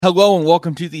Hello and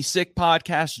welcome to the Sick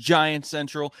Podcast, Giants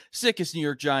Central, sickest New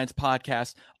York Giants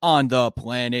podcast on the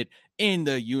planet, in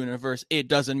the universe. It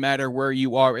doesn't matter where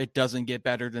you are. It doesn't get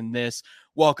better than this.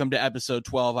 Welcome to episode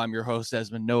 12. I'm your host,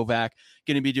 Desmond Novak.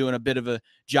 Going to be doing a bit of a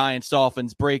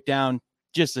Giants-Dolphins breakdown.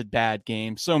 Just a bad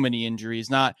game. So many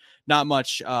injuries. Not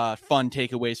much fun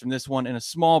takeaways from this one. And a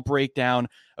small breakdown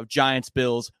of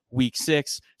Giants-Bills Week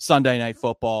 6, Sunday Night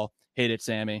Football. Hit it,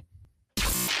 Sammy.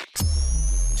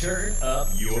 Turn up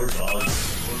your volume.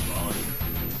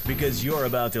 Because you're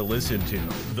about to listen to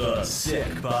the Sick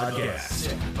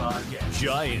Podcast.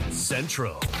 Giants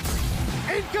Central.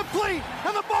 Incomplete,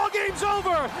 and the ball game's over,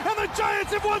 and the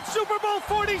Giants have won Super Bowl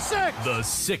 46. The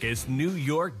sickest New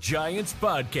York Giants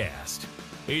podcast.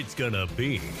 It's gonna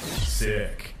be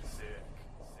sick.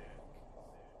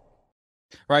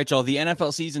 All right, y'all, the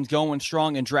NFL season's going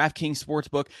strong, and DraftKings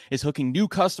Sportsbook is hooking new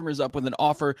customers up with an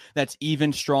offer that's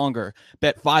even stronger.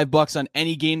 Bet $5 on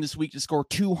any game this week to score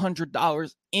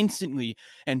 $200 instantly,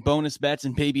 and bonus bets,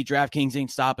 and baby, DraftKings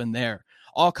ain't stopping there.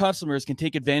 All customers can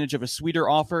take advantage of a sweeter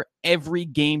offer every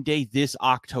game day this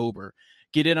October.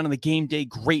 Get in on the game day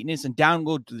greatness and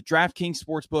download the DraftKings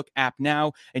Sportsbook app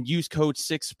now and use code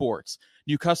 6sports.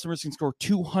 New customers can score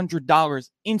 $200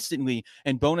 instantly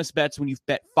and bonus bets when you've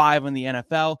bet $5 on the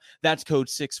NFL. That's code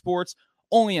 6sports,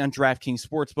 only on DraftKings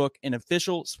Sportsbook, an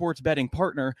official sports betting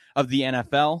partner of the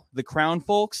NFL. The crown,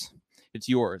 folks, it's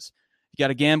yours. You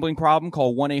got a gambling problem?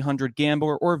 Call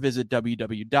 1-800-GAMBLER or visit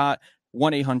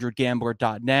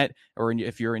www.1800gambler.net. Or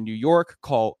if you're in New York,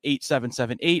 call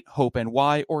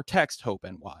 8778-HOPE-NY or text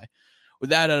HOPE-NY.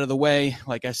 With that out of the way,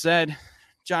 like I said,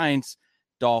 Giants,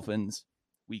 Dolphins,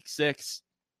 Week 6,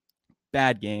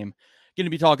 bad game. Going to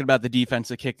be talking about the defense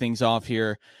to kick things off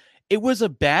here. It was a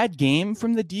bad game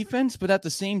from the defense, but at the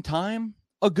same time,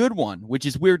 a good one, which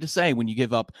is weird to say when you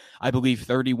give up, I believe,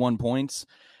 31 points.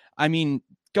 I mean,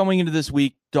 going into this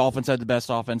week, Dolphins had the best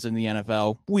offense in the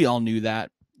NFL. We all knew that.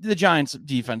 The Giants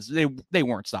defense, they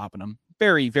weren't stopping them.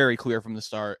 Very, very clear from the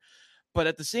start. But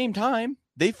at the same time,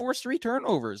 they forced 3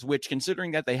 turnovers, which,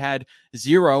 considering that they had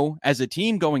 0 as a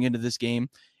team going into this game,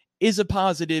 is a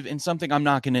positive and something I'm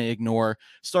not going to ignore.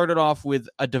 Started off with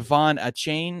a Devon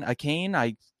Achane. I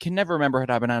can never remember how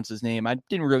to pronounce his name. I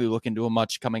didn't really look into him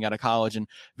much coming out of college, and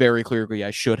very clearly I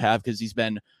should have, because he's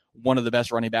been one of the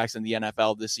best running backs in the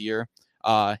NFL this year.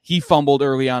 He fumbled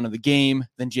early on in the game.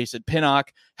 Then Jason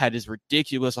Pinnock had his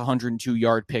ridiculous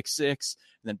 102-yard pick six.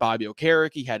 And then Bobby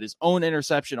Okereke, he had his own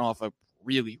interception off a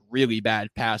really, really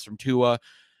bad pass from Tua.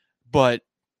 But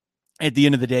at the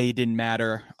end of the day, it didn't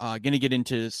matter. Going to get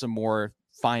into some more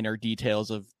finer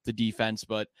details of the defense,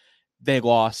 but they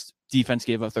lost. Defense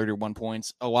gave up 31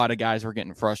 points. A lot of guys were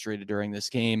getting frustrated during this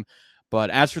game. But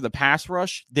as for the pass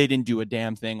rush, they didn't do a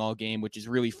damn thing all game, which is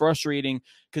really frustrating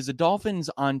because the Dolphins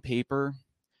on paper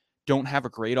don't have a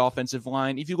great offensive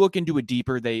line. If you look into it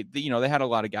deeper, they had a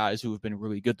lot of guys who have been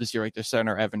really good this year, like their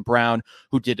center, Evan Brown,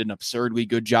 who did an absurdly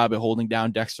good job at holding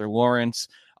down Dexter Lawrence.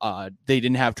 They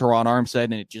didn't have Teron Armstead,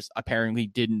 and it just apparently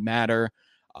didn't matter.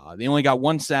 They only got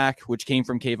 1 sack, which came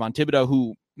from Kayvon Thibodeau,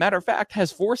 who, matter of fact,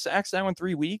 has 4 sacks now in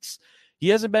 3 weeks. He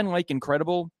hasn't been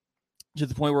incredible to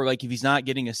the point where if he's not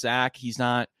getting a sack, he's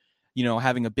not,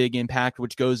 having a big impact,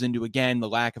 which goes into, again, the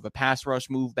lack of a pass rush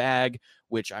move bag,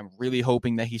 which I'm really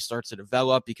hoping that he starts to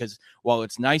develop, because while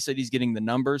it's nice that he's getting the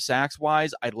numbers sacks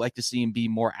wise, I'd like to see him be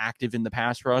more active in the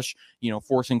pass rush,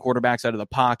 forcing quarterbacks out of the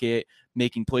pocket,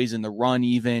 making plays in the run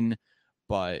even.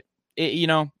 But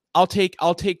I'll take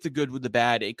the good with the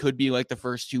bad. It could be like the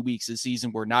first 2 weeks of the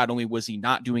season where not only was he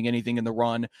not doing anything in the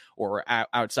run or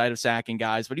outside of sacking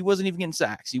guys, but he wasn't even getting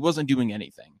sacks. He wasn't doing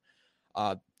anything.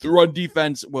 The run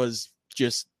defense was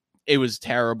it was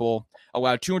terrible.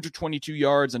 Allowed 222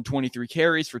 yards and 23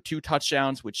 carries for 2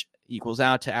 touchdowns, which equals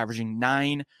out to averaging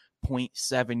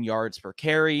 9.7 yards per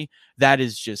carry. That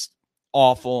is just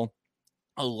awful.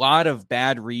 A lot of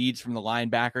bad reads from the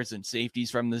linebackers and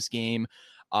safeties from this game.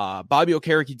 Bobby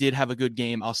Okereke did have a good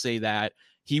game. I'll say that.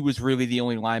 He was really the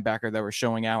only linebacker that was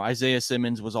showing out. Isaiah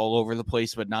Simmons was all over the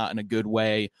place, but not in a good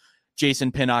way.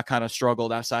 Jason Pinnock kind of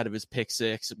struggled outside of his pick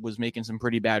six, was making some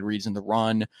pretty bad reads in the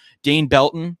run. Dane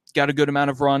Belton got a good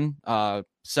amount of run.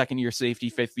 Second-year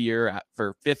safety,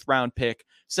 5th round pick.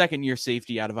 Second-year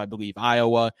safety out of, I believe,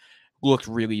 Iowa. Looked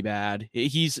really bad.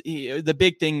 The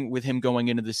big thing with him going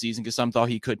into the season, because some thought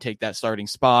he could take that starting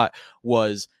spot,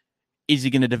 was, is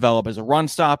he going to develop as a run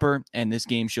stopper? And this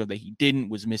game showed that he didn't,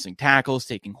 was missing tackles,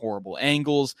 taking horrible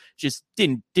angles, just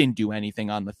didn't do anything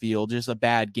on the field. Just a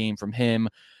bad game from him.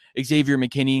 Xavier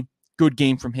McKinney, good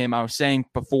game from him. I was saying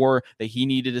before that he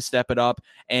needed to step it up.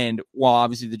 And while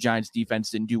obviously the Giants defense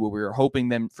didn't do what we were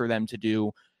hoping for them to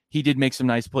do, he did make some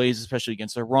nice plays, especially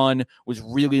against the run, was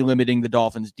really limiting the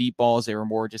Dolphins' deep balls. They were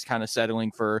more just kind of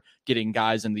settling for getting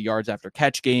guys in the yards after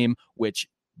catch game, which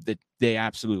they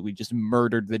absolutely just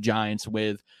murdered the Giants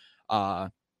with.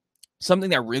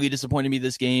 Something that really disappointed me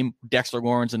this game, Dexter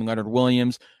Lawrence and Leonard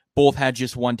Williams both had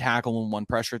just one tackle and one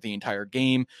pressure the entire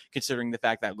game, considering the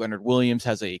fact that Leonard Williams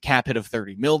has a cap hit of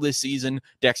 $30 million this season.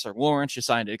 Dexter Lawrence just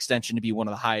signed an extension to be one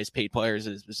of the highest paid players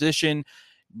at his position.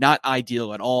 Not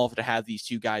ideal at all to have these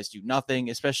two guys do nothing,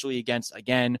 especially against,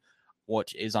 again, what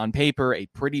is on paper a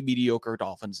pretty mediocre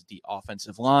Dolphins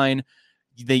offensive line.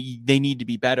 They need to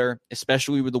be better,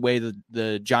 especially with the way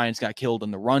the Giants got killed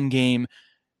in the run game.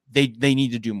 They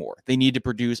need to do more. They need to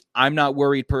produce. I'm not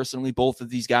worried personally. Both of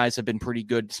these guys have been pretty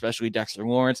good, especially Dexter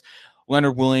Lawrence.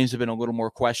 Leonard Williams have been a little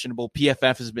more questionable.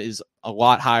 PFF is a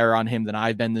lot higher on him than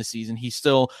I've been this season. He's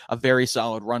still a very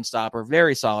solid run stopper,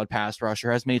 very solid pass rusher,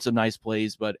 has made some nice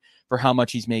plays, but for how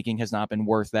much he's making has not been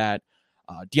worth that.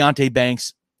 Deonte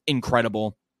Banks,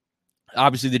 incredible.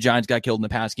 Obviously, the Giants got killed in the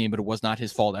pass game, but it was not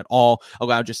his fault at all.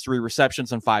 Allowed just 3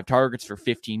 receptions on 5 targets for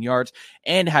 15 yards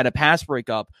and had a pass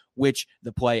breakup, which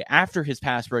the play after his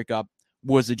pass breakup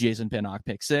was a Jason Pinnock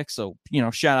pick 6. So,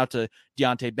 shout out to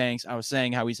Deonte Banks. I was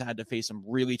saying how he's had to face some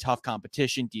really tough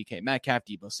competition, DK Metcalf,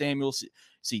 Deebo Samuel,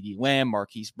 CeeDee Lamb,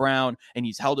 Marquise Brown, and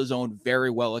he's held his own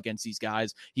very well against these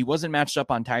guys. He wasn't matched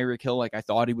up on Tyreek Hill like I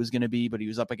thought he was going to be, but he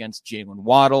was up against Jalen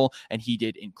Waddle, and he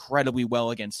did incredibly well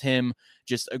against him.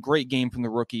 Just a great game from the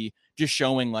rookie, just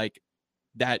showing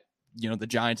that the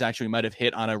Giants actually might have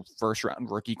hit on a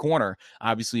first-round rookie corner.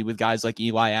 Obviously, with guys like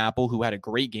Eli Apple, who had a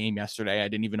great game yesterday. I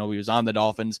didn't even know he was on the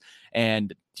Dolphins.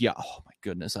 And, oh my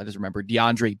goodness, I just remember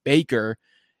DeAndre Baker.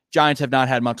 Giants have not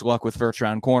had much luck with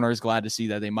first-round corners. Glad to see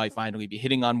that they might finally be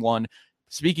hitting on one.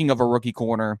 Speaking of a rookie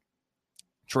corner,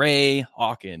 Trey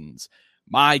Hawkins.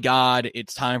 My God,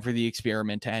 it's time for the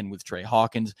experiment to end with Trey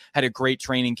Hawkins. Had a great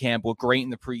training camp, looked great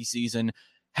in the preseason.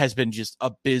 Has been just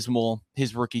abysmal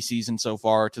his rookie season so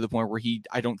far, to the point where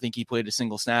I don't think he played a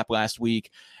single snap last week,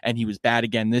 and he was bad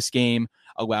again this game.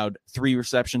 Allowed 3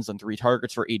 receptions on 3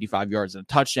 targets for 85 yards and a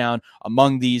touchdown.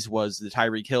 Among these was the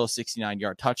Tyreek Hill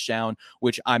 69-yard touchdown,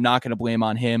 which I'm not going to blame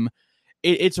on him.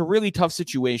 It's a really tough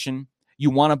situation. You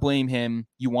want to blame him.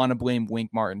 You want to blame Wink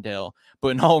Martindale. But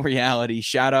in all reality,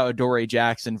 shout out Adoree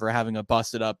Jackson for having a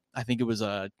busted up, I think it was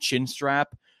a chin strap,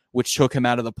 which took him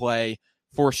out of the play,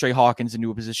 forced Trey Hawkins into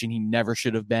a position he never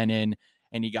should have been in,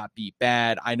 and he got beat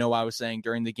bad. I know I was saying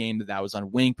during the game that was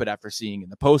on Wink, but after seeing in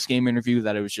the post-game interview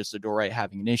that it was just Adoree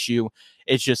having an issue,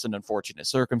 it's just an unfortunate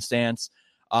circumstance.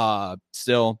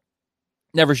 Still,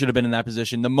 never should have been in that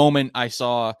position. The moment I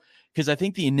saw, because I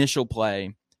think the initial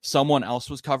play, someone else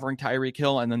was covering Tyreek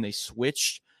Hill, and then they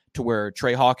switched to where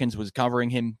Trey Hawkins was covering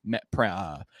him,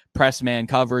 press man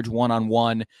coverage,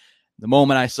 one-on-one. The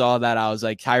moment I saw that, I was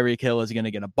like, Tyreek Hill is going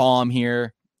to get a bomb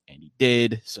here, and he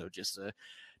did. So just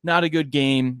not a good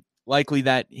game. Likely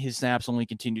that his snaps only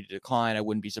continue to decline. I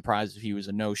wouldn't be surprised if he was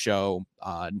a no-show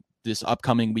this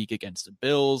upcoming week against the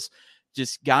Bills.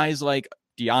 Just guys like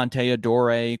Deontay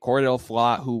Adoree, Cordell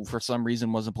Flott, who for some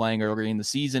reason wasn't playing earlier in the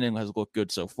season and has looked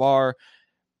good so far.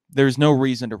 There's no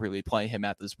reason to really play him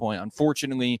at this point.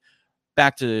 Unfortunately,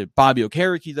 back to Bobby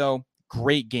Okereke, though.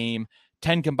 Great game.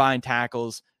 10 combined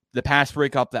tackles. The pass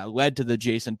breakup that led to the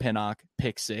Jason Pinnock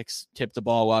pick 6, tipped the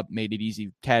ball up, made it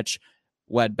easy catch,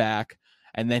 led back.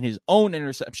 And then his own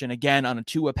interception, again, on a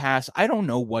Tua pass. I don't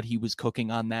know what he was cooking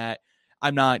on that.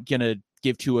 I'm not going to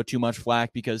give Tua too much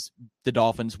flack because the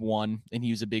Dolphins won, and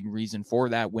he was a big reason for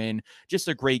that win. Just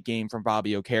a great game from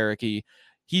Bobby Okereke.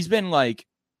 He's been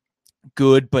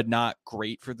good but not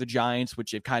great for the Giants,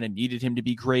 which have kind of needed him to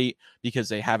be great because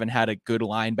they haven't had a good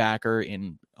linebacker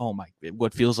in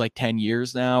what feels like 10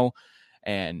 years now,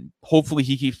 and hopefully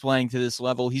he keeps playing to this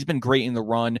level. He's been great in the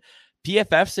run.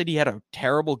 PFF said he had a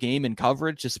terrible game in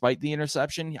coverage despite the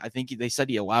interception. I think they said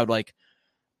he allowed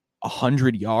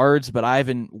 100 yards, but I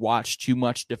haven't watched too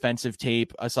much defensive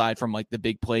tape aside from the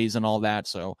big plays and all that,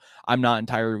 so I'm not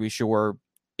entirely sure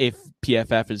if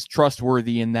PFF is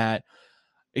trustworthy in that.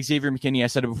 Xavier McKinney, I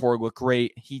said it before, looked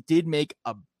great. He did make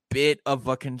a bit of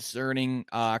a concerning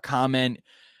comment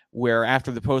where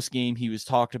after the post game he was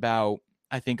talked about,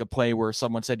 I think, a play where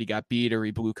someone said he got beat or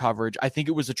he blew coverage. I think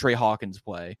it was a Trey Hawkins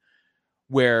play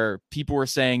where people were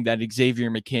saying that Xavier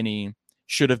McKinney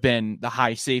should have been the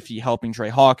high safety helping Trey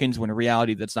Hawkins, when in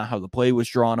reality that's not how the play was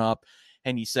drawn up.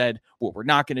 And he said, what we're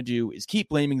not going to do is keep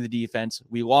blaming the defense.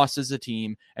 We lost as a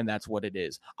team, and that's what it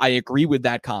is. I agree with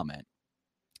that comment.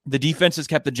 The defense has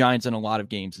kept the Giants in a lot of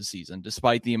games this season,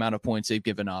 despite the amount of points they've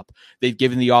given up. They've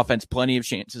given the offense plenty of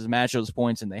chances to match those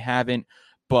points, and they haven't.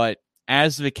 But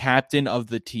as the captain of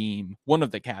the team, one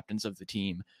of the captains of the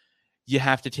team, you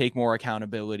have to take more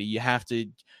accountability. You have to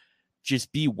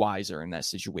just be wiser in that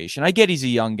situation. I get he's a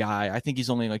young guy. I think he's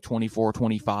only like 24,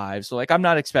 25. So like, I'm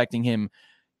not expecting him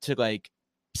to like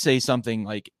say something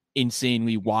like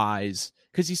insanely wise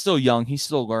because he's still young. He's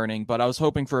still learning, but I was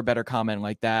hoping for a better comment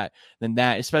like that than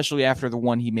that, especially after the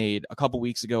one he made a couple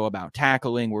weeks ago about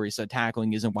tackling, where he said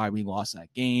tackling isn't why we lost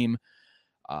that game.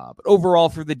 But overall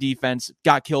for the defense,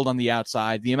 got killed on the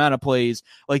outside. The amount of plays,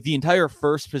 like the entire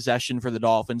first possession for the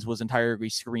Dolphins was entirely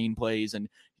screen plays and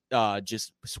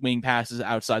just swing passes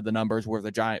outside the numbers where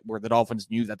the Dolphins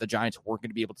knew that the Giants weren't going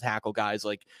to be able to tackle guys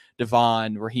like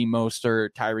Devon, Raheem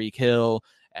Mostert, Tyreek Hill,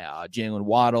 Jalen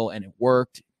Waddle, and it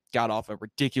worked. Got off a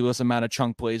ridiculous amount of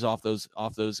chunk plays off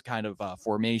those kind of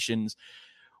formations.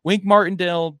 Wink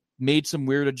Martindale made some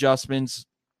weird adjustments.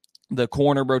 The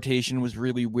corner rotation was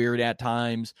really weird at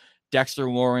times. Dexter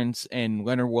Lawrence and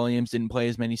Leonard Williams didn't play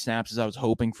as many snaps as I was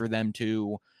hoping for them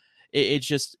to. It's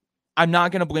just, I'm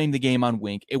not going to blame the game on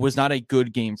Wink. It was not a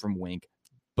good game from Wink,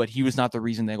 but he was not the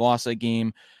reason they lost that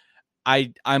game.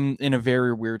 I'm in a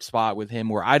very weird spot with him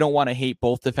where I don't want to hate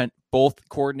both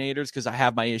coordinators because I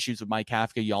have my issues with Mike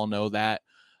Kafka. Y'all know that.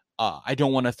 I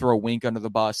don't want to throw Wink under the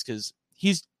bus because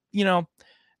he's,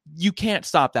 you can't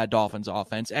stop that Dolphins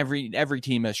offense. Every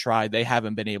team has tried. They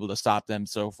haven't been able to stop them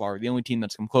so far. The only team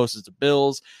that's come close is the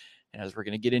Bills. And as we're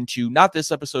going to get into, not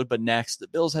this episode, but next, the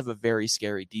Bills have a very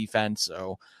scary defense.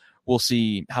 So we'll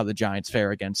see how the Giants fare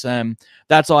against them.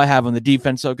 That's all I have on the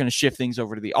defense. So I'm going to shift things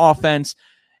over to the offense.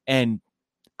 And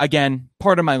again,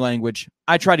 part of my language,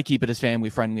 I try to keep it as family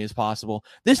friendly as possible.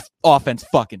 This offense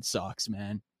fucking sucks,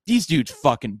 man. These dudes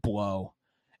fucking blow.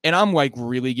 And I'm like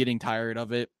really getting tired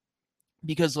of it.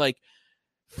 Because, like,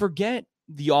 forget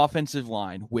the offensive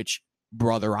line, which,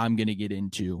 brother, I'm going to get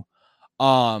into.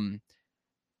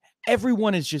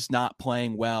 Everyone is just not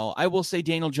playing well. I will say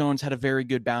Daniel Jones had a very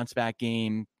good bounce-back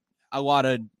game. A lot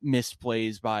of missed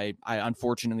plays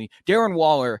unfortunately. Darren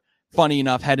Waller, funny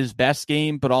enough, had his best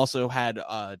game, but also had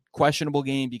a questionable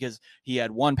game because he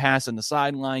had one pass on the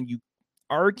sideline. You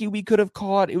argue we could have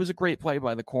caught. It was a great play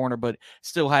by the corner, but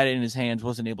still had it in his hands,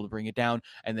 wasn't able to bring it down.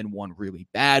 And then one really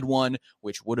bad one,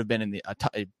 which would have been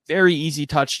a very easy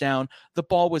touchdown. The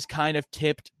ball was kind of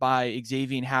tipped by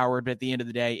Xavier Howard, but at the end of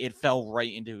the day, it fell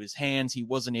right into his hands. He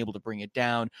wasn't able to bring it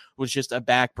down. It was just a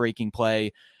back-breaking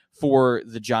play for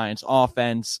the Giants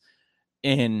offense.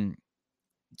 And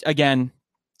again,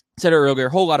 said it earlier, a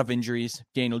whole lot of injuries.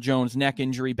 Daniel Jones, neck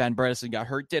injury. Ben Bredeson got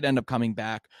hurt, did end up coming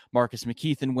back. Marcus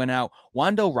McKeithen went out.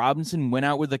 Wan'Dale Robinson went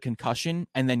out with a concussion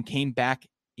and then came back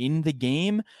in the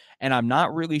game. And I'm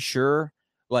not really sure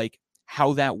like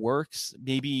how that works.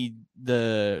 Maybe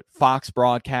the Fox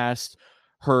broadcast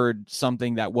heard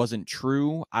something that wasn't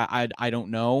true. I don't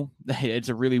know. It's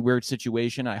a really weird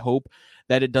situation. I hope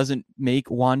that it doesn't make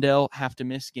Wan'Dale have to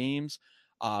miss games.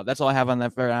 That's all I have on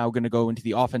that for now. We're going to go into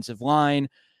the offensive line.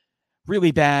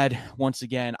 Really bad. Once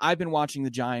again, I've been watching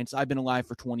the Giants. I've been alive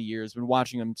for 20 years, been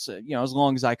watching them, as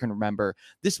long as I can remember.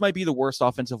 This might be the worst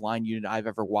offensive line unit I've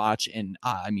ever watched. And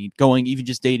going even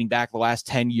just dating back the last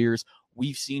 10 years,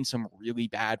 we've seen some really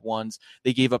bad ones.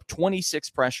 They gave up 26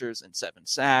 pressures and 7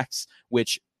 sacks,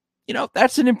 which,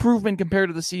 that's an improvement compared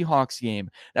to the Seahawks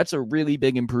game. That's a really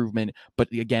big improvement,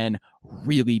 but again,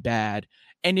 really bad.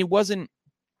 And it wasn't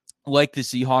like the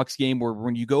Seahawks game where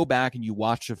when you go back and you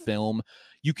watch the film,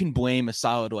 you can blame a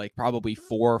solid, probably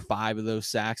 4 or 5 of those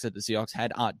sacks that the Seahawks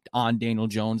had on Daniel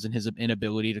Jones and his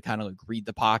inability to kind of read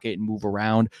the pocket and move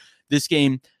around. This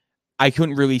game, I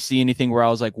couldn't really see anything where I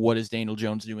was like, what is Daniel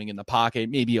Jones doing in the pocket?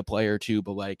 Maybe a play or two,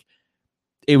 but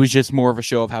it was just more of a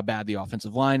show of how bad the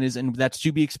offensive line is. And that's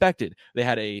to be expected. They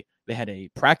had a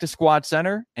practice squad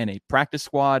center and a practice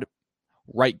squad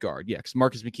right guard. Yeah, because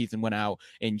Marcus McKeithen went out,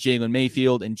 and Jalen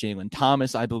Mayfield and Jalen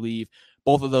Thomas, I believe,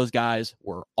 both of those guys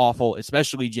were awful,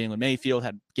 especially Jalen Mayfield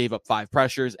gave up 5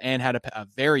 pressures and had a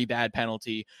very bad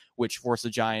penalty, which forced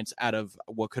the Giants out of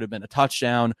what could have been a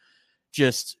touchdown.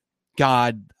 Just,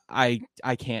 God, I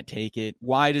can't take it.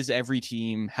 Why does every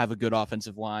team have a good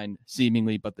offensive line,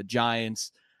 seemingly, but the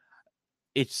Giants,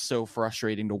 it's so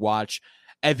frustrating to watch.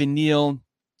 Evan Neal,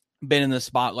 been in the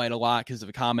spotlight a lot because of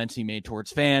the comments he made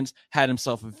towards fans, had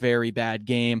himself a very bad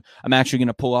game. I'm actually going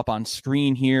to pull up on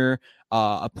screen here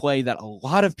a play that a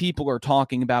lot of people are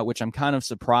talking about, which I'm kind of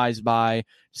surprised by.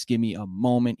 Just give me a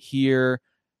moment here.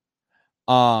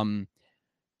 A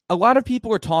lot of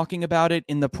people are talking about it,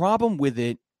 and the problem with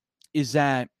it is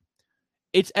that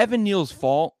it's Evan Neal's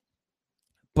fault,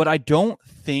 but I don't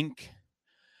think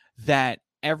that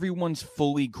everyone's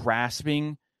fully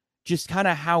grasping just kind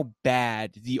of how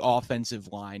bad the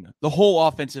whole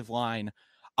offensive line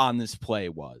on this play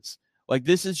was.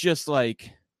 This is just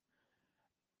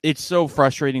it's so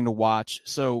frustrating to watch.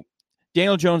 So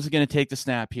Daniel Jones is going to take the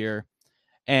snap here,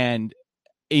 and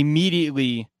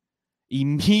immediately,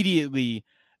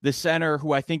 the center,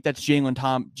 who I think that's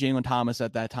Jalen Thomas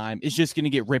at that time, is just going to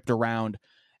get ripped around.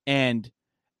 And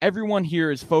everyone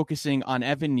here is focusing on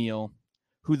Evan Neal,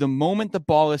 who the moment the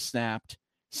ball is snapped,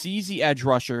 sees the edge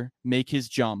rusher make his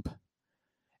jump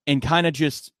and kind of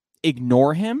just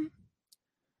ignore him.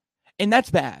 And that's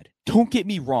bad. Don't get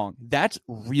me wrong. That's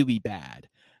really bad.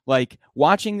 Like,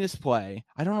 watching this play,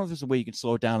 I don't know if there's a way you can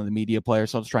slow it down in the media player,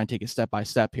 so I'll just try and take it step by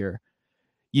step here.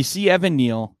 You see Evan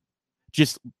Neal,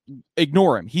 just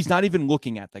ignore him. He's not even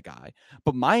looking at the guy.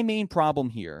 But my main problem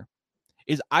here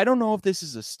is I don't know if this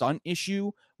is a stunt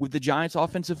issue with the Giants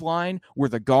offensive line where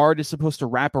the guard is supposed to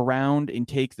wrap around and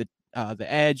take the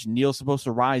edge. Neal's supposed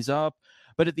to rise up.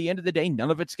 But at the end of the day,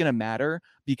 none of it's going to matter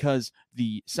because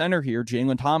the center here,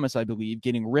 Jalen Thomas, I believe,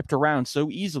 getting ripped around so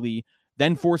easily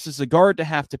then forces the guard to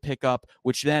have to pick up,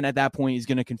 which then at that point is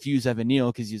going to confuse Evan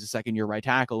Neal because he's a second-year right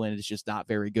tackle and is just not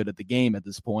very good at the game at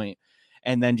this point.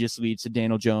 And then just leads to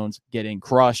Daniel Jones getting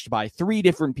crushed by 3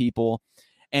 different people.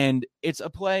 And it's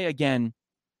a play, again,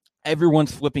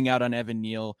 everyone's flipping out on Evan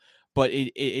Neal, but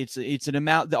it's an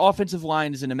amount. The offensive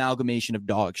line is an amalgamation of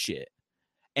dog shit.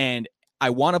 And I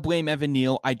want to blame Evan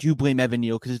Neal. I do blame Evan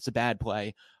Neal because it's a bad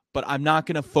play, but I'm not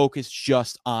going to focus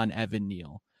just on Evan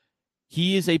Neal.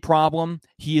 He is a problem.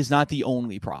 He is not the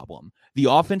only problem. The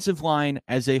offensive line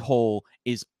as a whole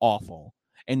is awful.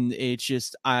 And it's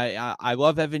just, I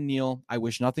love Evan Neal. I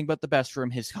wish nothing but the best for him.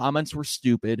 His comments were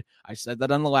stupid. I said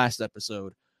that on the last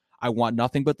episode. I want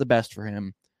nothing but the best for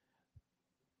him.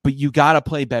 But you got to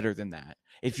play better than that.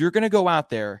 If you're going to go out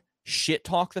there, shit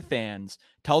talk the fans,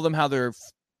 tell them how they're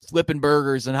flipping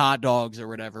burgers and hot dogs or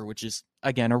whatever, which is,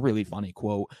 again, a really funny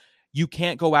quote. You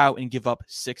can't go out and give up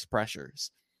 6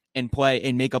 pressures and play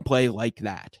and make a play like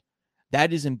that.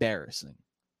 That is embarrassing.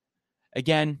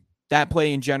 Again, that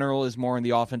play in general is more in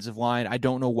the offensive line. I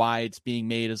don't know why it's being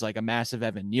made as like a massive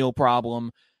Evan Neal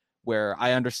problem, where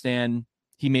I understand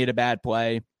he made a bad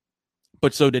play,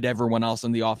 but so did everyone else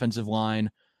on the offensive line.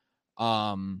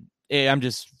 I'm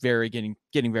just getting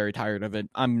very tired of it.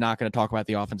 I'm not going to talk about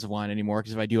the offensive line anymore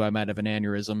because if I do, I might have an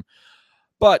aneurysm.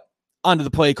 But onto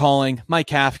the play calling. Mike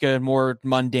Kafka, more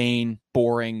mundane,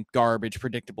 boring, garbage,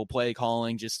 predictable play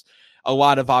calling. Just a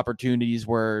lot of opportunities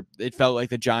where it felt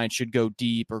like the Giants should go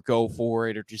deep or go for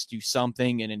it or just do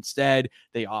something. And instead,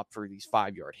 they opt for these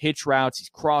 5-yard hitch routes, these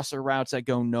crosser routes that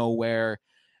go nowhere.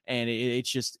 And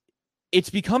it's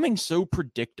becoming so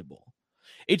predictable.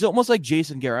 It's almost like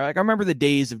Jason Garrett. Like, I remember the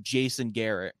days of Jason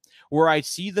Garrett where I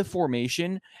see the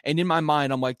formation and in my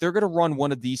mind, I'm like, they're going to run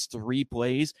one of these 3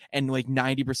 plays. And like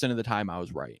 90% of the time I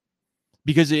was right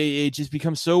because it just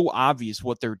becomes so obvious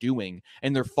what they're doing.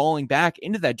 And they're falling back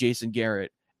into that Jason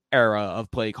Garrett era of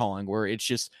play calling where it's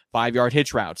just 5-yard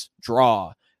hitch routes,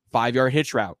 draw, 5-yard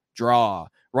hitch route, draw,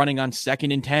 running on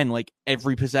 2nd and 10, like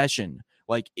every possession.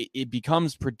 Like it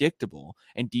becomes predictable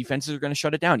and defenses are going to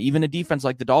shut it down. Even a defense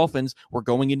like the Dolphins were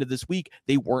going into this week.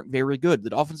 They weren't very good.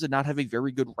 The Dolphins did not have a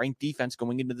very good ranked defense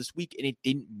going into this week. And it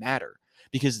didn't matter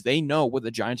because they know what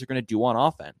the Giants are going to do on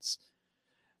offense.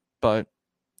 But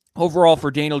overall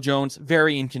for Daniel Jones,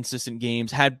 very inconsistent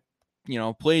games. Had,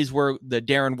 plays where the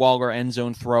Darren Waller end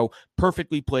zone throw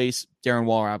perfectly placed. Darren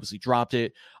Waller obviously dropped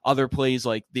it. Other plays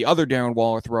like the other Darren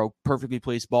Waller throw, perfectly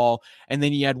placed ball. And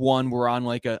then he had one where on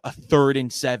like a 3rd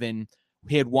and 7,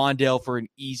 he had Wan'Dale for an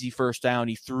easy first down.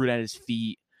 He threw it at his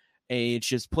feet. It's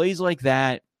just plays like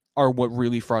that are what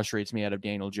really frustrates me out of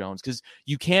Daniel Jones because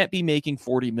you can't be making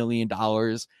 $40 million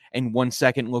and 1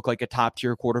 second look like a top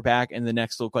tier quarterback and the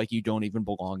next look like you don't even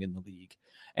belong in the league.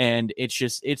 And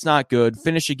it's not good.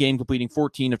 Finished a game completing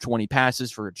 14 of 20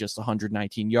 passes for just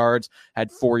 119 yards, had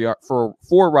 4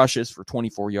 rushes for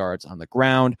 24 yards on the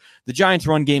ground. The Giants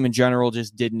run game in general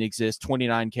just didn't exist.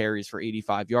 29 carries for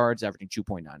 85 yards, averaging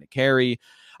 2.9 a carry.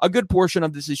 A good portion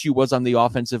of this issue was on the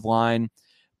offensive line,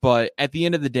 but at the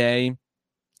end of the day,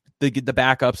 the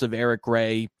backups of Eric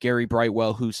Gray, Gary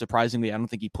Brightwell, who surprisingly, I don't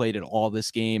think he played at all this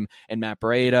game, and Matt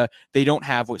Breida, they don't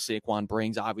have what Saquon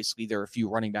brings. Obviously, there are a few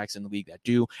running backs in the league that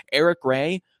do. Eric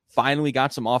Gray finally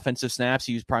got some offensive snaps.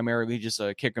 He was primarily just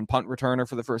a kick and punt returner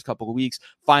for the first couple of weeks.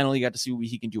 Finally got to see what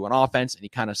he can do on offense, and he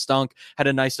kind of stunk. Had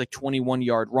a nice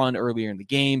 21-yard run earlier in the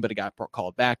game, but it got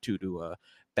called back to a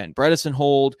Ben Bredesen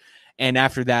hold. And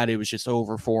after that, it was just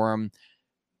over for him.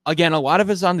 Again, a lot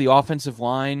of it's on the offensive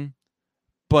line.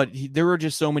 But there were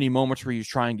just so many moments where he was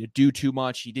trying to do too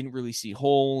much. He didn't really see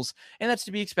holes. And that's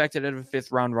to be expected out of a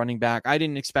 5th-round running back. I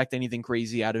didn't expect anything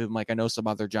crazy out of him like I know some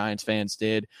other Giants fans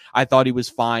did. I thought he was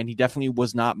fine. He definitely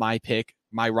was not my pick,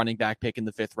 my running back pick in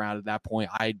the 5th round at that point.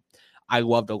 I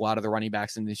loved a lot of the running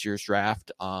backs in this year's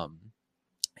draft.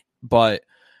 But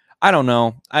I don't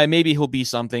know. Maybe he'll be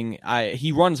something.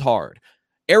 He runs hard.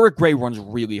 Eric Gray runs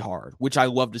really hard, which I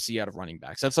love to see out of running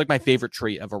backs. That's like my favorite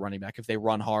trait of a running back. If they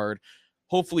run hard,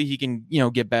 hopefully he can,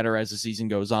 get better as the season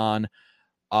goes on.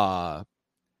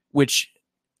 Which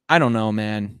I don't know,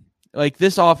 man. Like,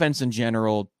 this offense in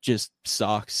general just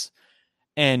sucks.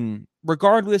 And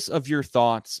regardless of your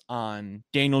thoughts on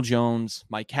Daniel Jones,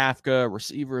 Mike Kafka,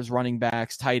 receivers, running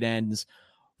backs, tight ends,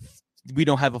 we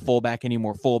don't have a fullback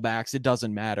anymore, fullbacks, it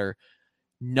doesn't matter.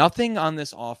 Nothing on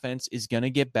this offense is going to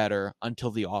get better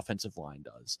until the offensive line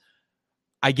does.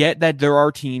 I get that there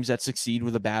are teams that succeed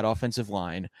with a bad offensive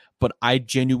line, but I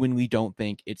genuinely don't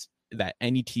think it's that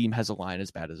any team has a line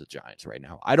as bad as the Giants right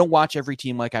now. I don't watch every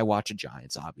team like I watch a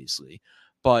Giants, obviously,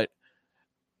 but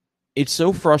it's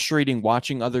so frustrating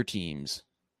watching other teams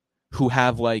who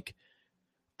have, like,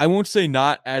 I won't say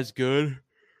not as good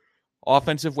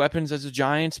offensive weapons as the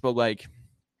Giants, but like,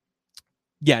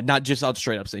 yeah, I'll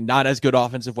straight up say not as good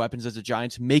offensive weapons as the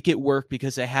Giants, make it work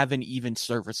because they have an even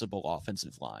serviceable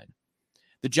offensive line.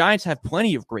 The Giants have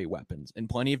plenty of great weapons and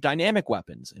plenty of dynamic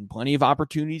weapons and plenty of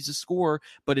opportunities to score,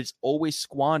 but it's always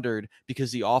squandered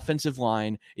because the offensive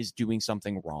line is doing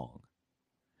something wrong.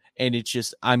 And it's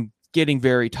just, I'm getting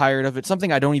very tired of it.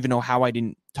 Something I don't even know how I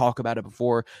didn't talk about it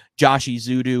before. Josh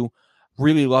Ezeudu,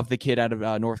 really love the kid out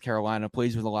of North Carolina,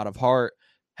 plays with a lot of heart,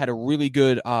 had a really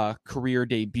good career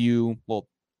debut. Well,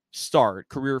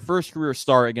 first career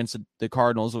start against the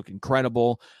Cardinals, looked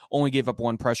incredible. Only gave up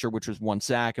one pressure, which was one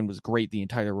sack, and was great the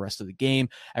entire rest of the game.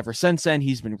 Ever since then,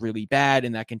 he's been really bad,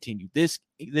 and that continued this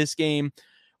game,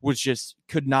 which just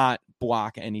could not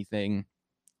block anything.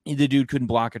 The dude couldn't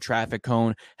block a traffic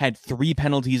cone, had 3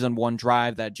 penalties on one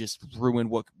drive that just ruined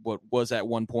what was at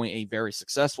one point a very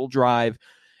successful drive.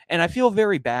 And I feel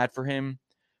very bad for him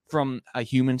from a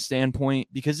human standpoint,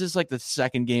 because this is like the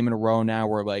second game in a row now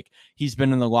where, like, he's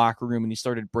been in the locker room and he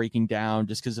started breaking down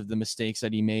just because of the mistakes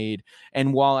that he made.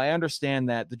 And while I understand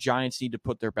that the Giants need to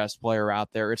put their best player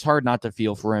out there, it's hard not to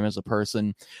feel for him as a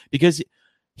person, because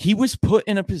he was put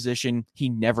in a position he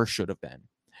never should have been.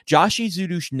 Josh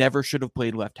Ezeudu never should have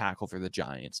played left tackle for the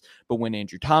Giants. But when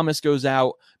Andrew Thomas goes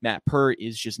out, Matt Pert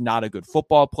is just not a good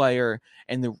football player,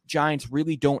 and the Giants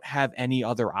really don't have any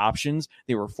other options.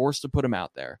 They were forced to put him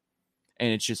out there,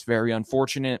 and it's just very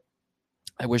unfortunate.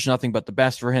 I wish nothing but the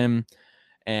best for him.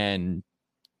 And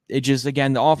it just,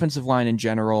 again, the offensive line in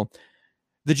general,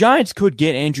 the Giants could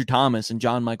get Andrew Thomas and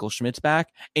John Michael Schmitz back,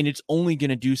 and it's only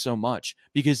going to do so much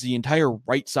because the entire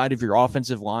right side of your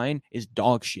offensive line is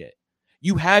dog shit.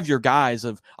 You have your guys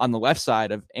on the left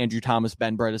side of Andrew Thomas,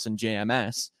 Ben Bredesen, and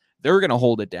JMS. They're going to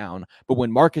hold it down. But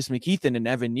when Marcus McKeithen and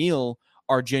Evan Neal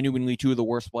are genuinely two of the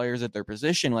worst players at their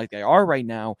position like they are right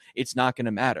now, it's not going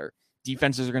to matter.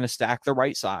 Defenses are going to stack the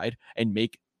right side and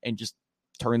just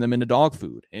turn them into dog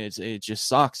food. It just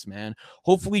sucks, man.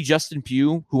 Hopefully Justin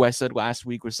Pugh, who I said last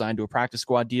week was signed to a practice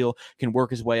squad deal, can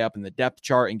work his way up in the depth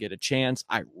chart and get a chance.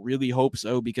 I really hope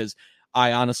so, because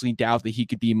I honestly doubt that he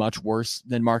could be much worse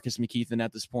than Marcus McKeithen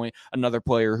at this point. Another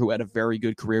player who had a very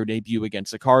good career debut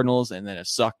against the Cardinals and then has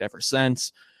sucked ever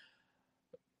since.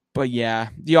 But yeah,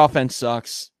 the offense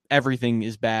sucks. Everything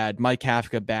is bad. Mike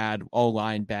Kafka bad.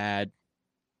 O-line bad.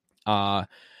 The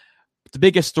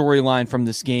biggest storyline from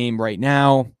this game right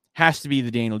now has to be the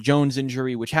Daniel Jones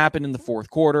injury, which happened in the fourth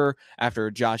quarter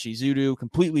after Josh Ezeudu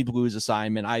completely blew his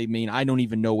assignment. I mean, I don't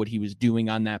even know what he was doing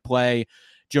on that play.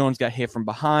 Jones got hit from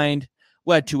behind,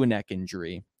 led to a neck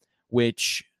injury,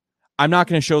 which I'm not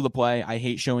going to show the play. I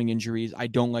hate showing injuries. I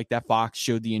don't like that Fox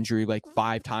showed the injury like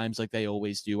 5 times like they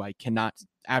always do. I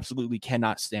absolutely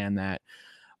cannot stand that.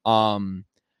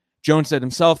 Jones said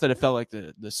himself that it felt like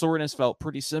the soreness felt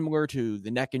pretty similar to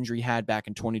the neck injury he had back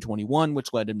in 2021,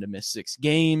 which led him to miss 6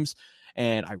 games.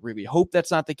 And I really hope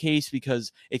that's not the case,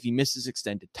 because if he misses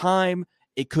extended time,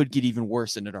 it could get even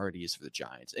worse than it already is for the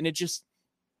Giants. And it just,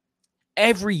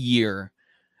 every year,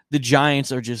 the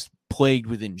Giants are just plagued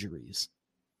with injuries.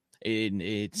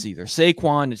 It's either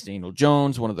Saquon, it's Daniel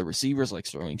Jones, one of the receivers like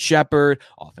Sterling Shepard,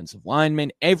 offensive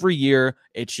lineman. Every year,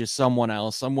 it's just someone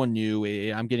else, someone new.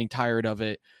 I'm getting tired of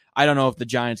it. I don't know if the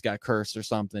Giants got cursed or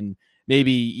something.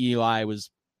 Maybe Eli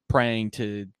was praying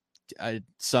to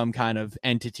some kind of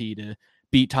entity to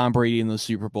beat Tom Brady in those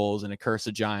Super Bowls and to curse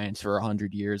the Giants for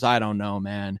 100 years. I don't know,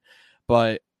 man.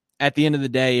 But at the end of the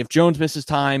day, if Jones misses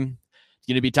time, it's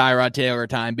going to be Tyrod Taylor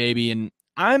time, baby. And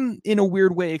I'm in a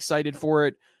weird way excited for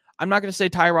it. I'm not going to say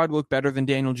Tyrod looked better than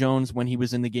Daniel Jones when he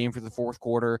was in the game for the fourth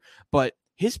quarter, but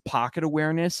his pocket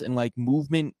awareness and like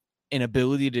movement and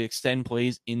ability to extend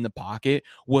plays in the pocket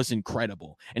was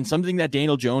incredible, and something that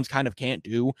Daniel Jones kind of can't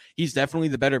do. He's definitely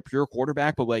the better pure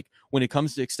quarterback, but like when it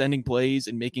comes to extending plays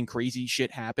and making crazy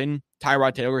shit happen,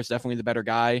 Tyrod Taylor is definitely the better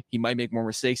guy. He might make more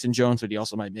mistakes than Jones, but he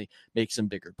also might make some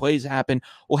bigger plays happen.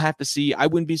 We'll have to see. I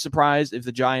wouldn't be surprised if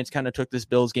the Giants kind of took this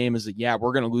Bills game as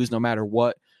we're going to lose no matter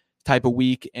what type of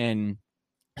week, and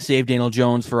save Daniel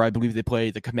Jones for, I believe they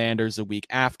play the Commanders the week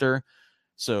after.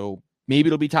 So maybe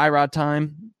it'll be Tyrod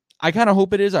time. I kind of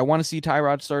hope it is. I want to see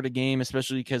Tyrod start a game,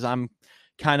 especially because I'm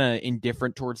kind of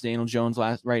indifferent towards Daniel Jones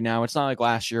right now. It's not like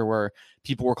last year where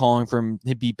people were calling for him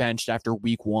to be benched after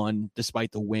week 1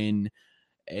 despite the win.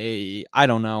 I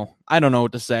don't know. I don't know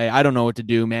what to say. I don't know what to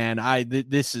do, man.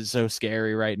 This is so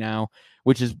scary right now,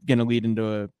 which is going to lead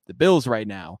into the Bills right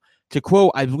now. To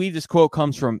quote, I believe this quote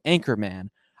comes from Anchorman.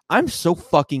 I'm so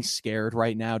fucking scared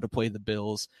right now to play the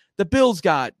Bills. The Bills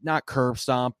got not curb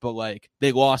stomped, but like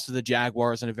they lost to the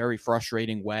Jaguars in a very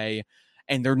frustrating way,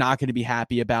 and they're not going to be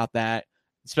happy about that,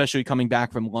 especially coming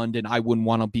back from London. I wouldn't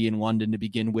want to be in London to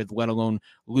begin with, let alone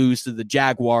lose to the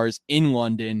Jaguars in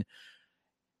London.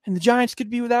 And the Giants could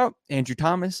be without Andrew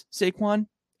Thomas, Saquon,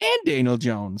 and Daniel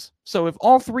Jones. So if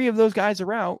all 3 of those guys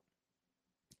are out,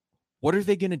 what are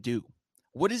they going to do?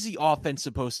 What is the offense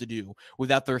supposed to do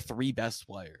without their 3 best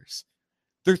players?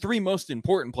 Their 3 most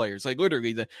important players, like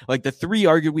literally the 3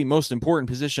 arguably most important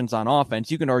positions on offense.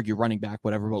 You can argue running back,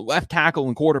 whatever, but left tackle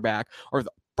and quarterback are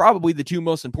probably the 2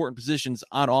 most important positions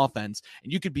on offense.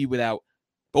 And you could be without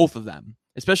both of them,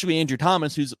 especially Andrew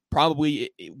Thomas, who's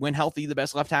probably, when healthy, the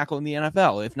best left tackle in the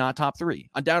NFL, if not top 3,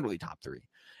 undoubtedly top 3.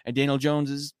 And Daniel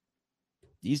Jones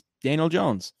he's Daniel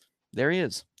Jones. There he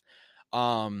is.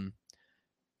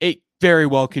 It very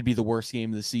well could be the worst game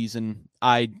of the season.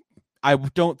 I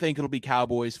don't think it'll be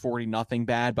Cowboys 40-0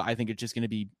 bad, but I think it's just going to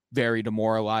be very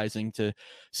demoralizing to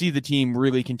see the team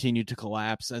really continue to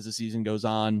collapse as the season goes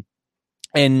on.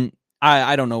 And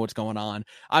I don't know what's going on.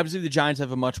 Obviously, the Giants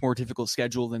have a much more difficult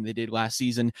schedule than they did last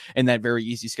season, and that very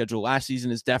easy schedule last season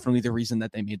is definitely the reason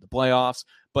that they made the playoffs.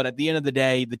 But at the end of the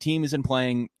day, the team isn't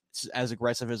playing as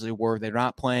aggressive as they were. They're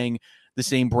not playing the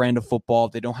same brand of football.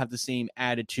 They don't have the same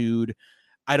attitude.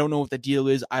 I don't know what the deal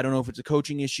is. I don't know if it's a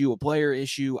coaching issue, a player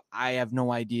issue. I have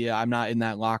no idea. I'm not in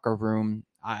that locker room.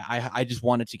 I just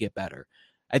want it to get better.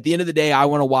 At the end of the day, I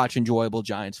want to watch enjoyable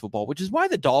Giants football, which is why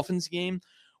the Dolphins game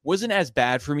wasn't as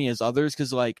bad for me as others,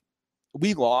 because like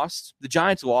we lost. The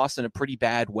Giants lost in a pretty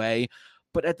bad way.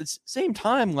 But at the same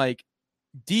time, like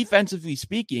defensively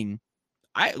speaking,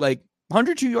 I like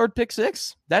 102-yard pick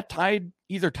 6 that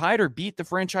either tied or beat the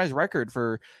franchise record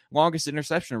for longest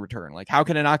interception return. Like, how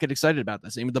can I not get excited about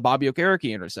this? Same with the Bobby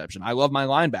Okereke interception. I love my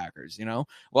linebackers,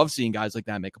 love seeing guys like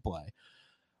that make a play.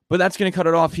 But that's going to cut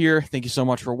it off here. Thank you so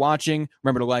much for watching.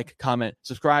 Remember to like, comment,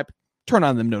 subscribe, turn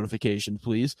on them notifications,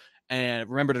 please. And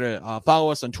remember to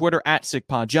follow us on Twitter at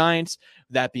SickPodGiants.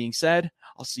 That being said,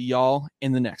 I'll see y'all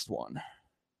in the next one.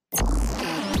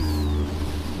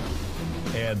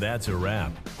 And that's a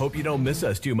wrap. Hope you don't miss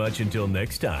us too much until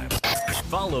next time.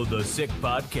 Follow the Sick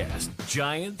Podcast,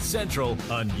 Giants Central,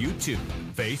 on YouTube,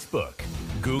 Facebook,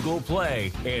 Google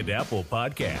Play, and Apple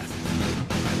Podcasts.